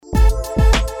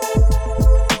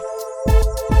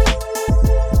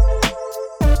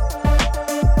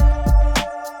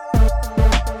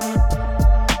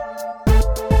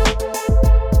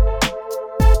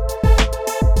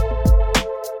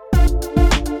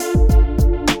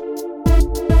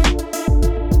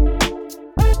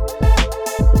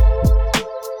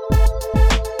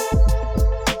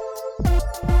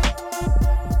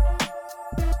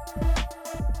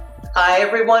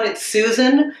everyone, it's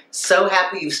Susan. So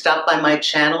happy you stopped by my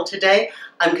channel today.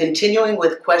 I'm continuing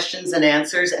with questions and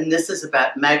answers, and this is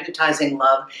about magnetizing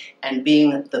love and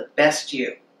being the best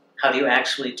you. How do you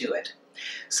actually do it?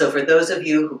 So for those of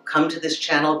you who come to this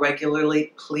channel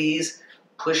regularly, please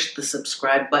push the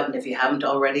subscribe button if you haven't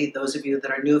already. Those of you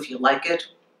that are new, if you like it,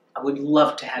 I would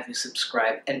love to have you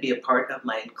subscribe and be a part of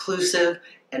my inclusive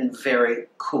and very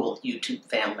cool YouTube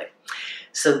family.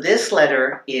 So this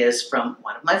letter is from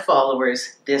one of my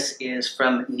followers. This is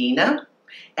from Nina.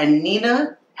 And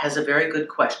Nina has a very good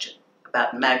question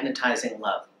about magnetizing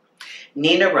love.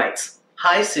 Nina writes,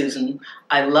 "Hi Susan,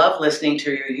 I love listening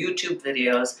to your YouTube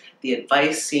videos. The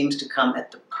advice seems to come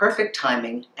at the perfect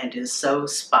timing and is so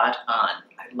spot on."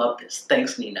 I love this.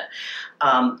 Thanks, Nina.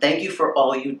 Thank you for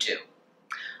all you do.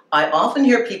 I often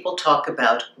hear people talk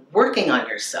about working on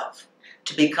yourself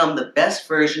to become the best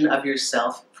version of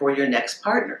yourself for your next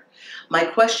partner. My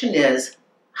question is,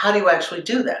 how do you actually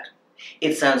do that?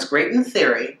 It sounds great in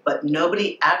theory, but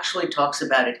nobody actually talks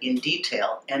about it in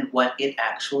detail and what it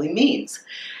actually means.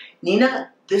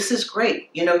 Nina, this is great.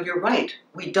 You know, you're right.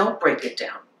 We don't break it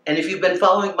down. And if you've been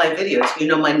following my videos, you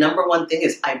know my number one thing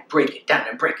is I break it down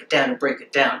and break it down and break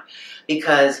it down,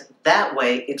 because that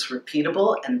way it's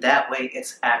repeatable and that way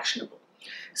it's actionable.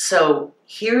 So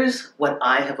here's what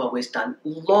I have always done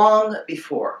long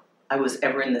before I was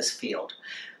ever in this field.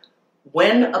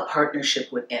 When a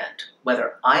partnership would end,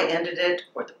 whether I ended it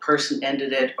or the person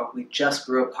ended it or we just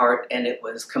grew apart and it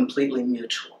was completely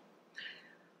mutual,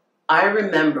 I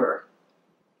remember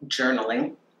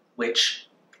journaling, which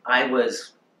I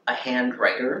was a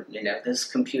handwriter. You know, this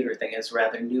computer thing is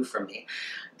rather new for me.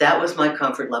 That was my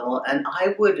comfort level, and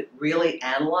I would really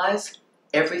analyze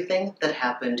everything that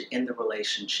happened in the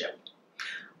relationship.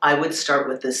 I would start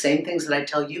with the same things that I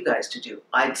tell you guys to do.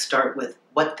 I'd start with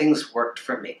what things worked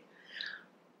for me.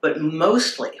 But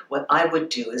mostly what I would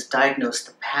do is diagnose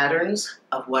the patterns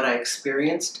of what I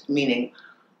experienced, meaning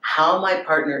how my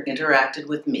partner interacted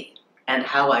with me and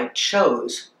how I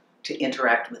chose to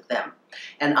interact with them.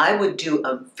 And I would do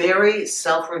a very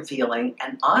self-revealing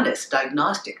and honest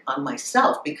diagnostic on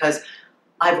myself, because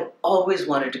I've always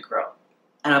wanted to grow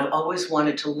and I've always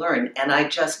wanted to learn. And I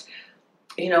just,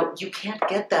 you know, you can't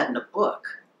get that in a book.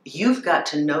 You've got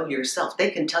to know yourself. They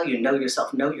can tell you, know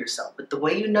yourself, know yourself. But the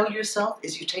way you know yourself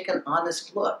is you take an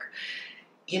honest look.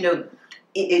 You know,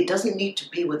 it doesn't need to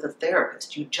be with a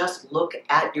therapist. You just look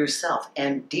at yourself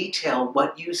and detail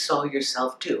what you saw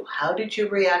yourself do. How did you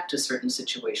react to certain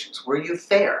situations? Were you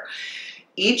fair?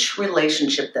 Each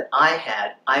relationship that I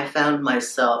had, I found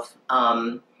myself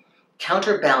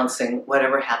counterbalancing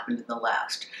whatever happened in the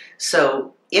last.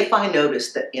 So if I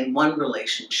noticed that in one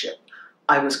relationship,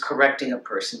 I was correcting a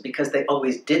person because they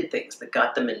always did things that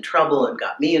got them in trouble and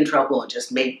got me in trouble and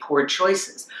just made poor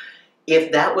choices,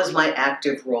 if that was my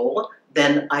active role,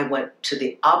 then I went to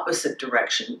the opposite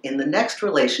direction in the next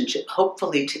relationship,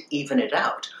 hopefully to even it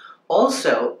out.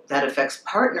 Also, that affects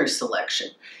partner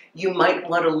selection. You might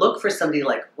want to look for somebody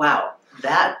like, wow,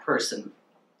 that person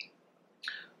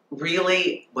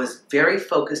really was very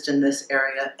focused in this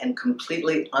area and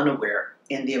completely unaware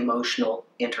in the emotional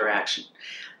interaction.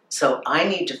 So I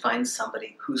need to find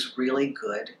somebody who's really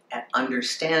good at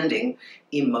understanding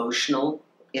emotional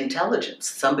intelligence,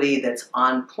 somebody that's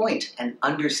on point and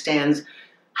understands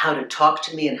how to talk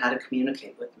to me and how to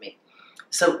communicate with me.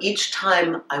 So each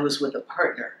time I was with a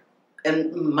partner,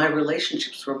 and my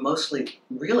relationships were mostly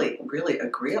really, really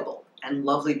agreeable and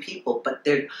lovely people, but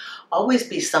there'd always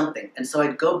be something. And so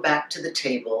I'd go back to the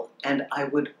table and I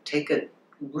would take a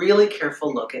really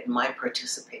careful look at my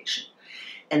participation.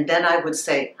 And then I would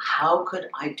say, how could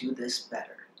I do this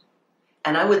better?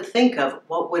 And I would think of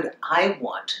what would I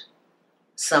want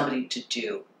somebody to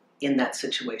do in that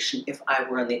situation if I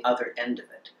were on the other end of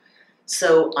it.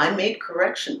 So I made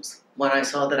corrections when I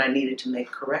saw that I needed to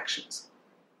make corrections.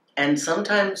 And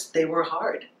sometimes they were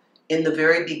hard. In the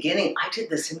very beginning, I did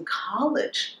this in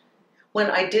college when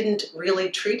I didn't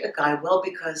really treat a guy well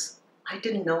because I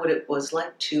didn't know what it was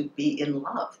like to be in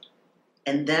love.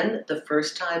 And then the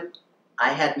first time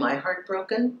I had my heart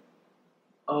broken,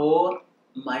 oh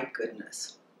my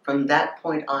goodness. From that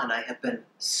point on, I have been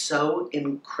so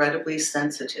incredibly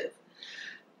sensitive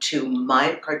to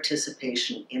my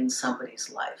participation in somebody's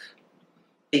life,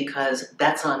 because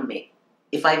that's on me.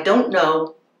 If I don't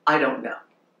know, I don't know.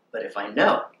 But if I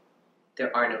know,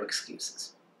 there are no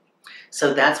excuses.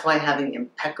 So that's why having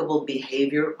impeccable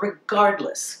behavior,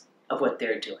 regardless of what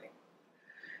they're doing.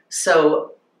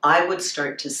 So I would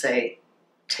start to say,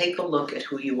 take a look at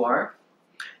who you are.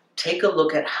 Take a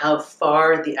look at how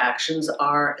far the actions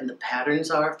are and the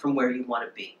patterns are from where you want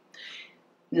to be.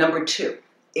 Number two,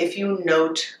 If you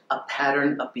note a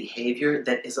pattern of behavior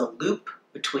that is a loop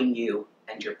between you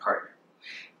and your partner,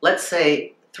 let's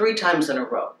say 3 times in a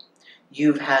row,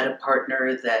 you've had a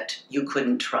partner that you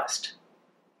couldn't trust,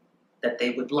 that they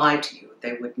would lie to you,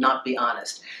 they would not be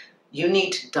honest. You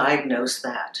need to diagnose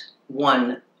that.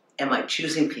 1, am I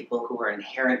choosing people who are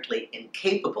inherently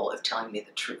incapable of telling me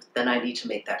the truth? Then I need to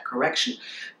make that correction.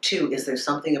 2, is there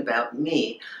something about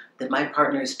me that my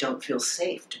partners don't feel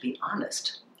safe to be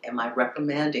honest? Am I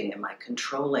reprimanding? Am I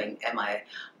controlling? Am I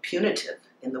punitive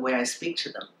in the way I speak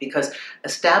to them? Because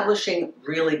establishing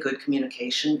really good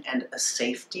communication and a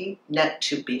safety net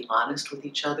to be honest with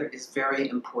each other is very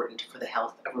important for the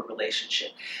health of a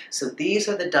relationship. So these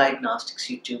are the diagnostics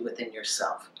you do within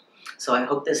yourself. So I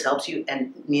hope this helps you.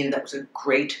 And Nina, that was a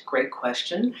great, great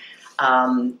question.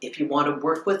 If you want to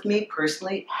work with me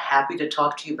personally, happy to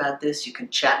talk to you about this. You can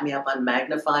chat me up on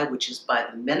Magnify, which is by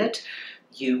the minute.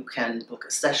 You can book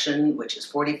a session, which is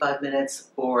 45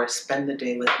 minutes, or spend the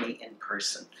day with me in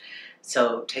person.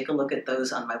 So take a look at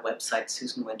those on my website,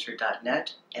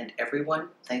 susanwinter.net. And everyone,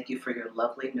 thank you for your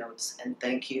lovely notes, and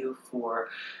thank you for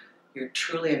your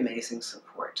truly amazing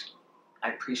support. I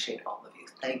appreciate all of you.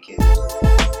 Thank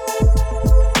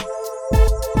you.